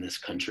believe in this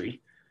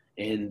country,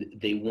 and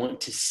they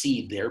want to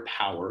see their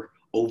power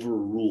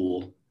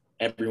overrule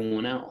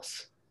everyone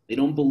else. They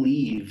don't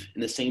believe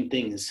in the same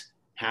things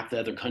half the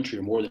other country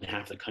or more than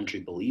half the country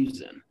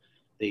believes in.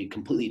 They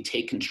completely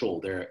take control.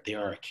 They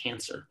are a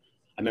cancer.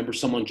 I remember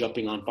someone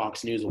jumping on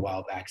Fox News a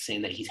while back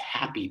saying that he's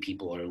happy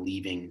people are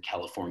leaving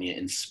California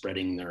and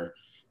spreading their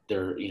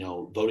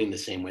voting the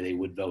same way they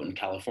would vote in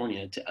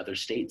California to other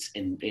states,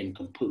 and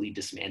completely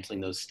dismantling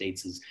those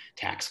states'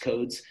 tax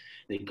codes.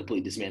 They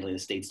completely dismantling the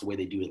states the way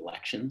they do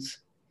elections,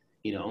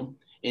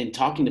 and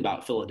talking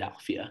about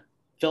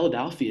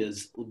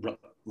Philadelphia's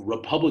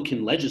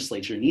Republican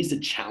legislature needs to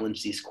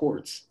challenge these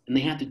courts, and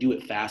they have to do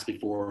it fast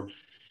before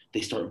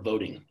they start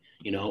voting.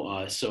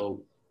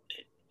 So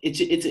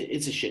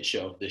it's a shit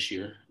show this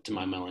year, to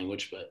my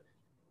language. But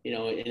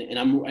and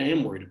I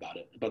am worried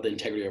about the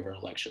integrity of our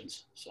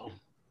elections. So.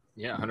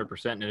 Yeah,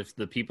 100%. And if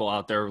the people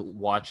out there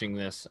watching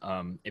this,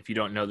 if you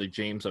don't know the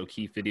James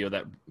O'Keefe video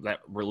that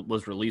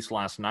was released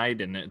last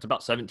night, and it's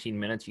about 17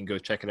 minutes, you can go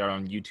check it out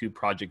on YouTube,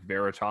 Project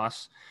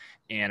Veritas.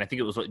 And I think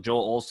it was Joel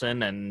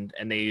Olson, and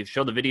they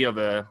show the video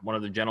of one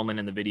of the gentlemen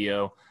in the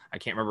video. I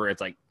can't remember. I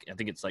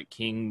think it's like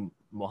King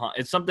Mohammed.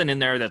 It's something in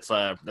there that's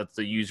the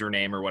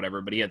username or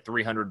whatever. But he had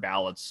 300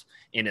 ballots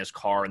in his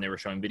car, and they were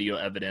showing video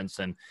evidence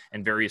and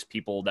various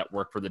people that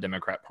work for the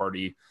Democrat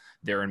Party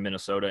there in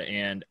Minnesota.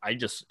 And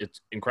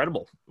it's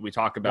incredible. We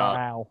talk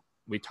about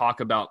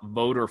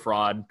voter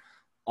fraud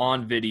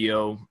on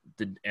video,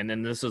 and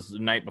then this is the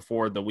night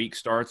before the week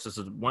starts. This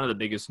is one of the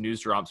biggest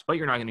news drops, but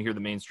you're not going to hear the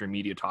mainstream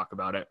media talk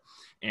about it,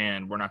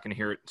 and we're not going to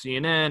hear it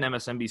CNN,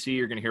 MSNBC.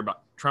 You're going to hear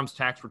about Trump's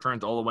tax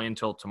returns all the way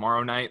until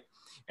tomorrow night,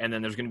 and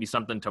then there's going to be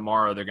something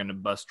tomorrow they're going to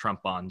bust Trump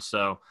on.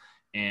 So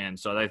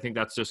I think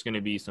that's just going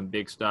to be some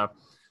big stuff.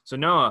 So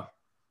Noah,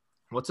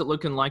 what's it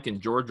looking like in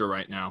Georgia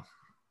right now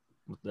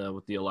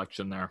with the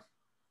election there?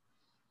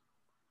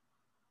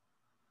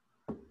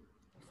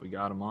 If we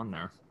got him on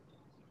there.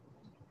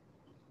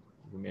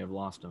 We may have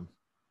lost him.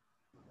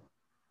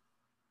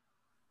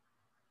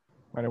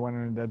 Might have went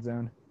in a dead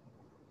zone.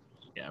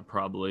 Yeah,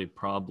 probably.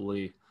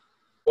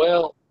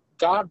 Well,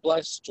 God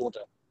bless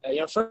Georgia.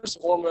 First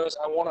and foremost,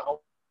 I want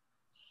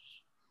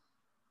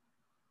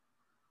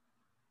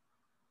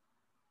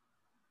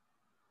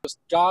to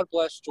God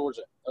bless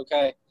Georgia.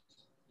 Okay,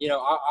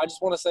 I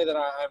just want to say that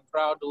I'm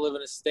proud to live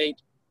in a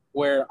state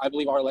where I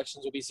believe our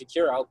elections will be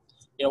secure.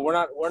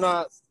 We're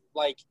not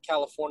like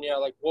California,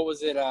 like what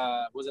was it?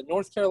 Was it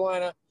North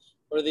Carolina,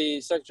 where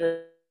the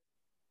Secretary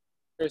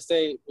of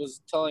State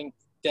was telling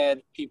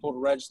dead people to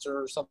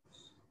register or something?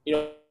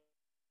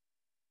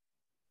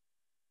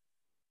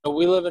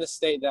 We live in a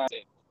state that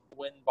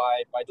win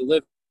by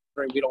delivering.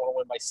 We don't want to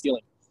win by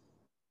stealing.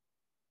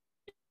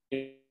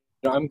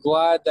 I'm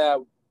glad that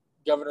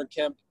Governor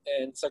Kemp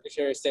and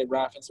Secretary of State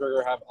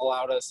Raffensperger have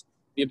allowed us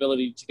the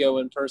ability to go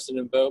in person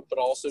and vote, but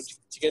also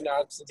to get an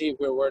absentee if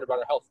we're worried about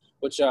our health,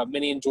 which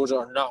many in Georgia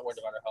are not worried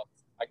about our health.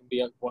 I can be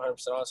 100%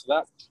 honest with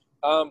that.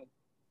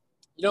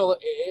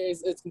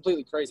 It's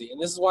completely crazy.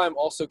 And this is why I'm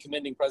also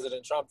commending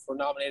President Trump for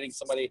nominating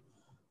somebody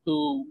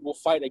who will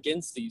fight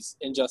against these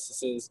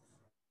injustices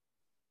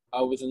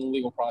within the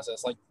legal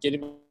process, like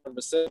getting them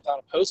to sit without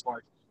a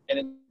postmark and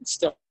it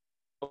still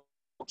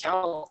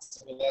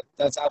counts. I mean,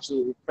 that's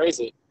absolutely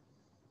crazy.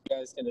 You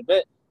guys can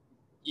admit,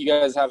 you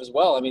guys have as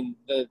well. I mean,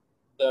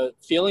 the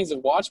feelings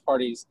of watch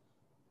parties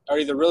are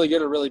either really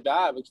good or really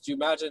bad. But could you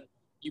imagine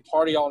you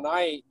party all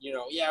night,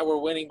 we're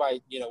winning by,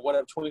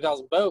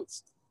 20,000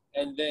 votes.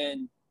 And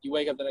then you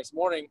wake up the next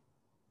morning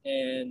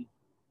and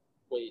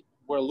wait,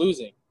 we're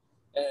losing.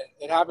 And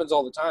it happens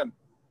all the time.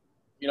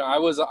 I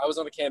was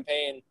on a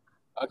campaign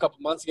a couple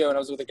months ago, and I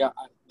was with a guy.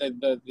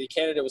 The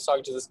candidate was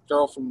talking to this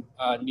girl from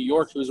New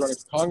York who was running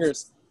for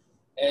Congress,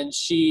 and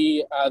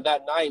she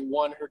that night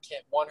won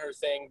her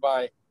thing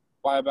by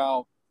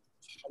about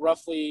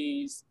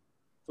roughly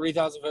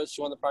 3,000 votes.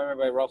 She won the primary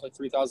by roughly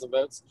 3,000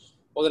 votes.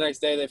 Well, the next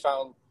day they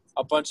found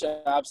a bunch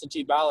of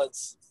absentee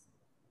ballots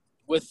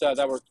with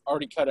that were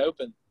already cut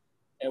open,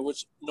 and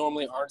which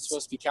normally aren't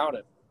supposed to be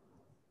counted.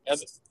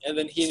 And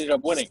then he ended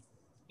up winning.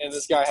 And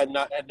this guy had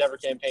never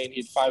campaigned.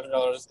 He had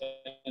 $500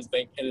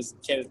 in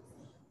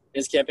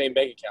his campaign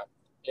bank account.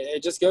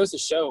 It just goes to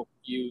show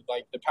you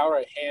like the power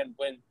at hand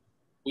when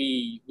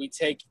we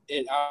take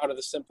it out of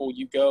the simple.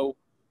 You go,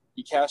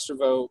 you cast your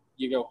vote,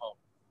 you go home.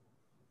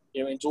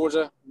 In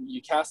Georgia, you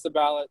cast the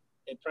ballot.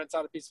 It prints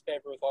out a piece of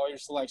paper with all your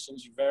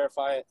selections. You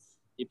verify it.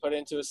 You put it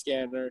into a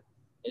scanner.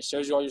 It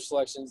shows you all your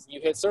selections.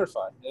 You hit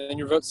certify, and then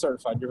your vote's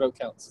certified. Your vote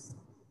counts.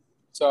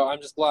 So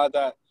I'm just glad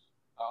that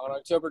on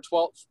October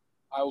 12th,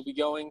 I will be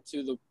going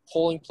to the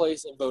polling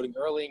place and voting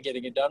early and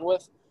getting it done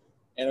with.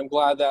 And I'm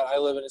glad that I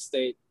live in a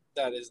state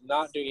that is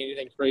not doing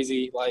anything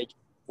crazy like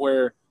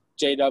where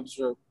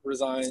Jdubb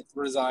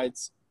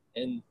resides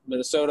in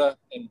Minnesota.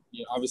 And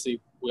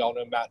obviously we all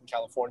know Matt in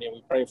California.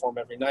 We pray for him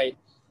every night.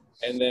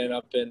 And then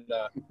up in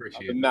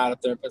Matt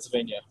up there in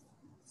Pennsylvania.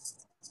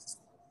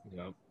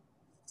 Yep.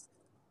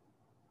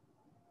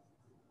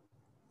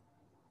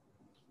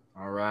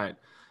 All right.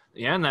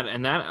 Yeah, and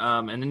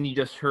then you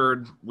just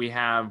heard we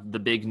have the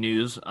big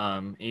news.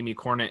 Amy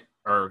Cornett,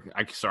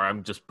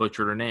 I'm just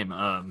butchered her name.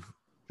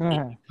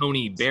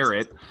 Tony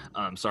Barrett.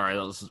 Sorry,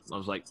 I was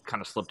like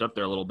kind of slipped up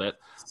there a little bit.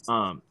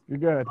 You're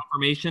good.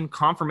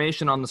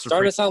 Confirmation on the Supreme.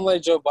 Starting to sound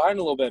like Joe Biden a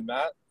little bit,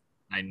 Matt.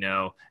 I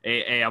know.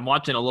 Hey, I'm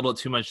watching a little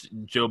too much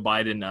Joe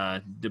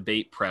Biden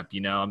debate prep.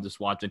 I'm just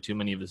watching too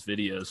many of his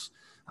videos.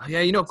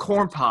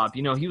 Corn Pop.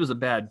 He was a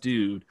bad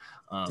dude.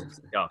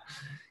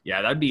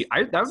 Yeah, that would be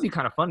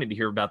kind of funny to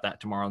hear about that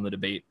tomorrow in the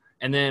debate.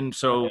 And then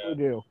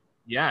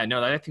I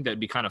know that I think that'd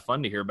be kind of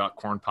fun to hear about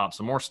Corn Pop.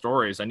 Some more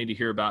stories. I need to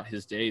hear about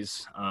his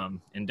days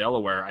in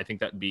Delaware. I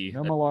think that'd be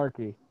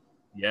malarkey.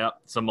 Yeah,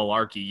 some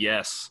malarkey.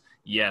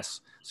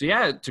 Yes.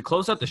 So to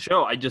close out the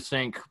show, I just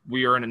think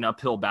we are in an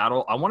uphill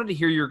battle. I wanted to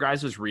hear your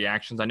guys'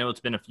 reactions. I know it's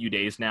been a few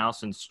days now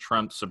since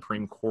Trump's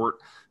Supreme Court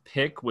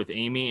pick with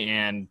Amy,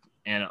 and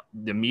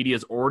the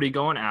media's already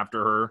going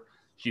after her.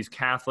 She's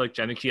Catholic.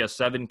 I think she has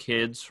 7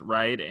 kids,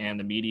 right? And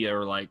the media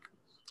are like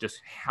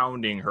just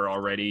hounding her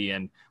already.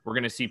 And we're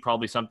going to see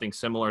probably something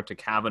similar to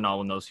Kavanaugh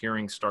when those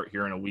hearings start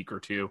here in a week or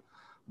two.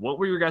 What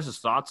were your guys'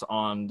 thoughts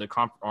on the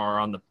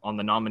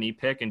nominee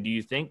pick? And do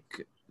you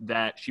think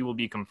that she will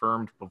be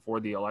confirmed before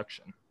the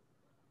election?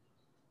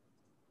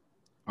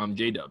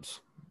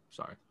 J-Dubs.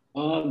 Sorry.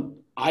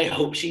 I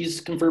hope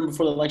she's confirmed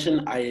before the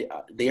election.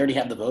 They already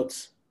have the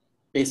votes,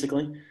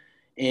 basically.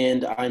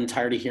 And I'm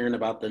tired of hearing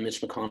about the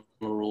Mitch McConnell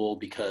rule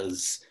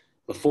because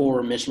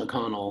before Mitch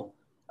McConnell,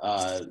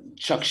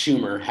 Chuck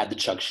Schumer had the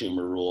Chuck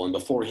Schumer rule, and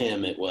before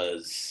him it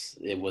was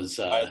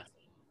a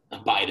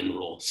Biden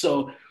rule.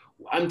 So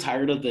I'm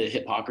tired of the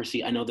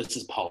hypocrisy. I know this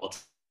is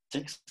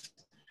politics,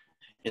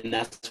 and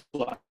that's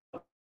why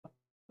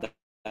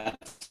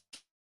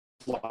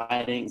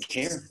I didn't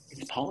care.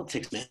 It's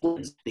politics, man.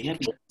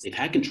 They've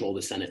had control of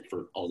the Senate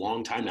for a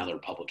long time now. The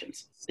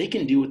Republicans, they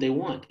can do what they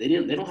want. They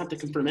don't have to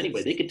confirm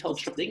anyway. They could tell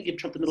Trump. They can give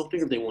Trump the middle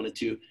finger if they wanted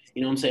to.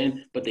 You know what I'm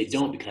saying? But they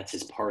don't because that's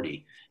his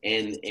party.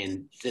 And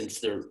since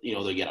they're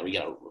we got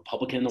a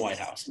Republican in the White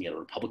House and you got a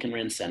Republican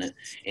ran Senate,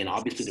 and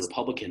obviously the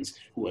Republicans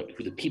who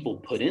the people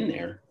put in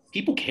there.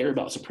 People care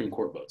about Supreme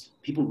Court votes.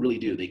 People really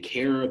do. They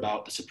care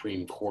about the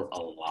Supreme Court a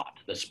lot.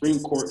 The Supreme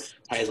Court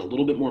probably has a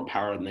little bit more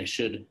power than they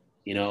should.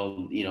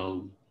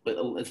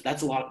 But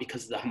that's a lot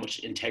because of how much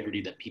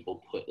integrity that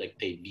people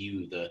they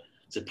view the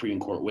Supreme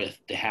Court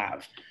to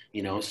have,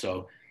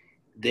 so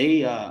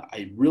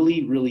I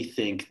really, really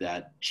think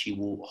that she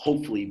will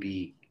hopefully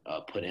be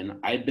put in.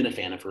 I've been a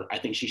fan of her. I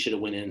think she should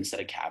have went in instead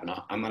of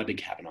Kavanaugh. I'm not a big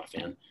Kavanaugh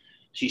fan.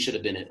 She should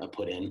have been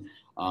put in.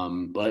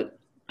 But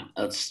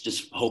let's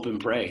just hope and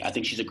pray. I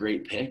think she's a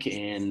great pick,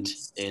 and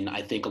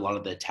I think a lot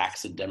of the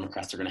attacks that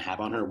Democrats are going to have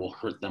on her will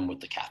hurt them with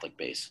the Catholic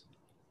base.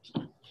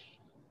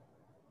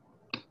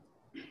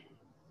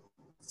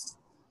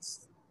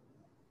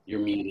 You're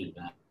muted,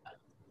 Matt.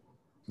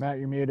 Matt,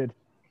 you're muted.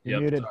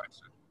 You're Yep, muted. sorry.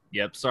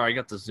 Yep, sorry, I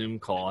got the Zoom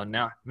call, and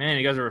now, man,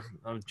 you guys are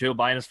Joe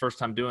Biden's first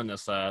time doing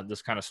this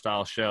this kind of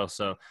style show.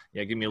 So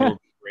yeah, give me a little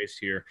grace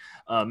here.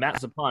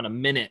 Matt Zupon, a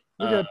minute.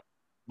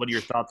 What are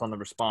your thoughts on the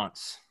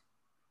response?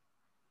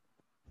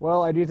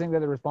 Well, I do think that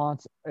the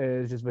response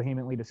is just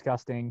vehemently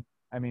disgusting.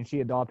 I mean,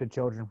 she adopted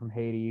children from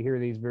Haiti. You hear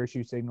these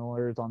virtue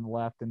signalers on the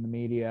left in the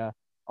media.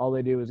 All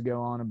they do is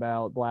go on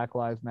about Black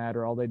Lives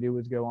Matter. All they do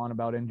is go on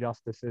about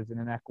injustices and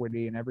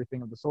inequity and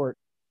everything of the sort.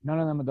 None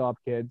of them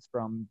adopt kids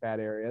from bad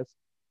areas.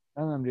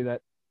 None of them do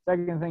that.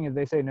 Second thing is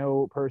they say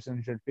no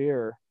person should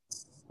fear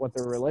what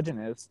their religion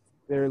is.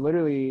 They're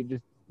literally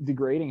just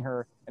degrading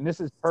her. And this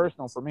is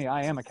personal for me.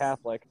 I am a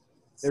Catholic.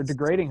 They're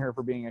degrading her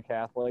for being a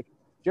Catholic.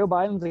 Joe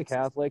Biden's a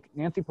Catholic.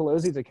 Nancy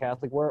Pelosi's a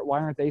Catholic. Why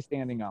aren't they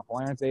standing up?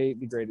 Why aren't they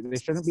degraded? They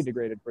shouldn't be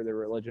degraded for their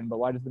religion, but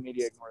why does the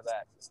media ignore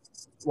that?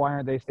 Why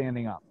aren't they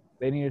standing up?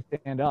 They need to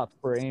stand up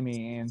for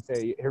Amy and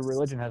say her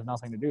religion has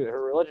nothing to do with it.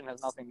 Her religion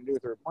has nothing to do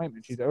with her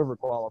appointment. She's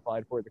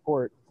overqualified for the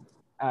court.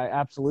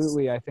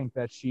 Absolutely, I think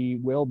that she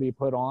will be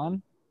put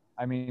on.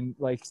 I mean,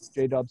 like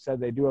Jdubb said,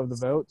 they do have the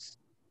votes.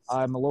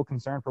 I'm a little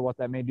concerned for what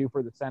that may do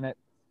for the Senate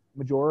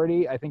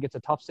majority. I think it's a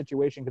tough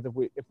situation because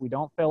if we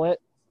don't fill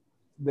it,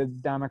 the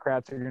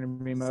Democrats are going to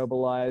be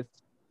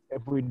mobilized.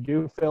 If we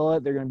do fill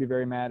it, they're going to be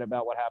very mad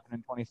about what happened in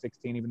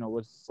 2016, even though it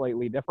was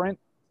slightly different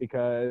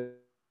because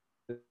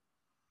it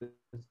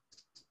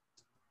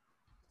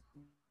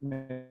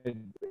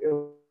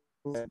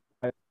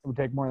would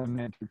take more than a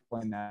minute to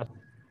explain that.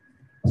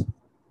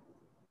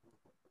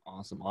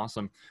 Awesome.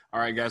 All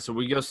right, guys. So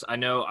I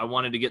know I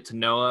wanted to get to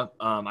Noah.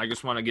 I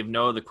just want to give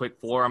Noah the quick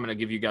floor. I'm going to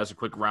give you guys a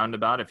quick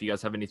roundabout. If you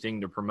guys have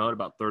anything to promote,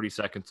 about 30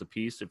 seconds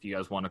apiece, if you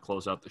guys want to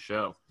close out the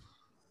show.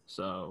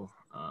 So,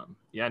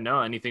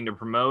 Noah, anything to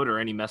promote or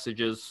any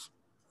messages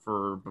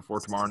for before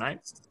tomorrow night?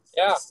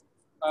 Yeah.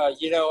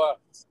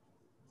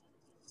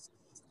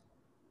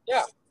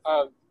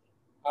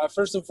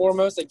 First and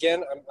foremost,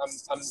 again,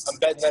 I'm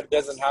betting that it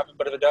doesn't happen,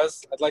 but if it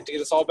does, I'd like to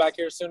get us all back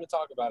here soon to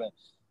talk about it.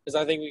 Because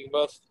I think we can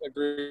both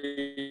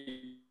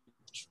agree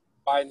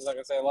Biden's not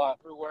going to say a lot.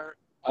 Everywhere.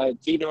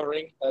 Vino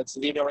Ring. It's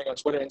Vino Ring on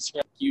Twitter,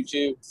 Instagram,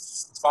 YouTube,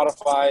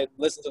 Spotify.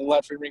 Listen to the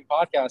Let Free Ring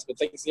podcast. But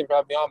thanks again for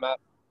having me on, Matt.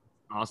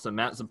 Awesome.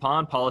 Matt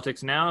Zupon,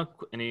 Politics Now.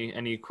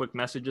 Any quick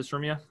messages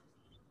from you?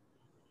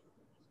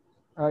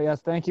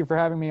 Yes, thank you for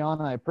having me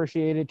on. I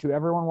appreciate it. To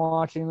everyone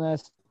watching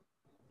this,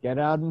 get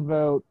out and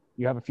vote.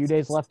 You have a few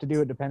days left to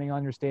do it, depending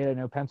on your state. I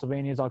know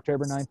Pennsylvania is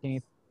October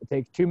 19th. It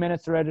takes 2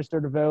 minutes to register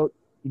to vote.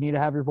 You need to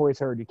have your voice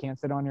heard. You can't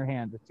sit on your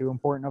hands. It's too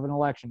important of an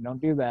election.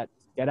 Don't do that.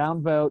 Get out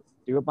and vote.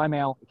 Do it by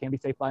mail. It can't be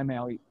safe by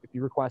mail if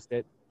you request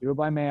it. Do it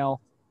by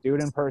mail. Do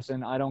it in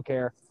person. I don't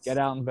care. Get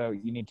out and vote.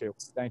 You need to.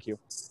 Thank you.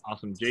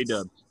 Awesome.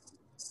 Jdubb.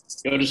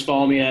 Just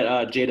follow me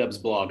at Jdubb's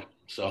blog.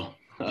 So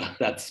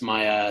that's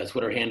my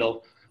Twitter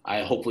handle.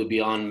 I hopefully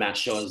be on Matt's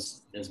show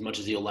as much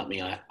as he'll let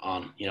me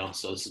on,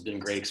 so this has been a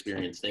great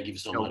experience. Thank you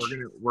so much.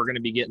 We're gonna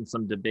be getting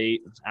some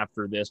debate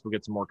after this. We'll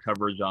get some more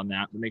coverage on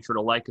that. But make sure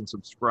to like and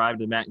subscribe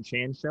to Matt and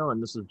Chan Show.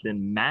 And this has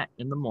been Matt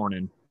in the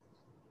Morning.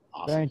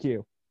 Awesome. Thank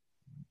you.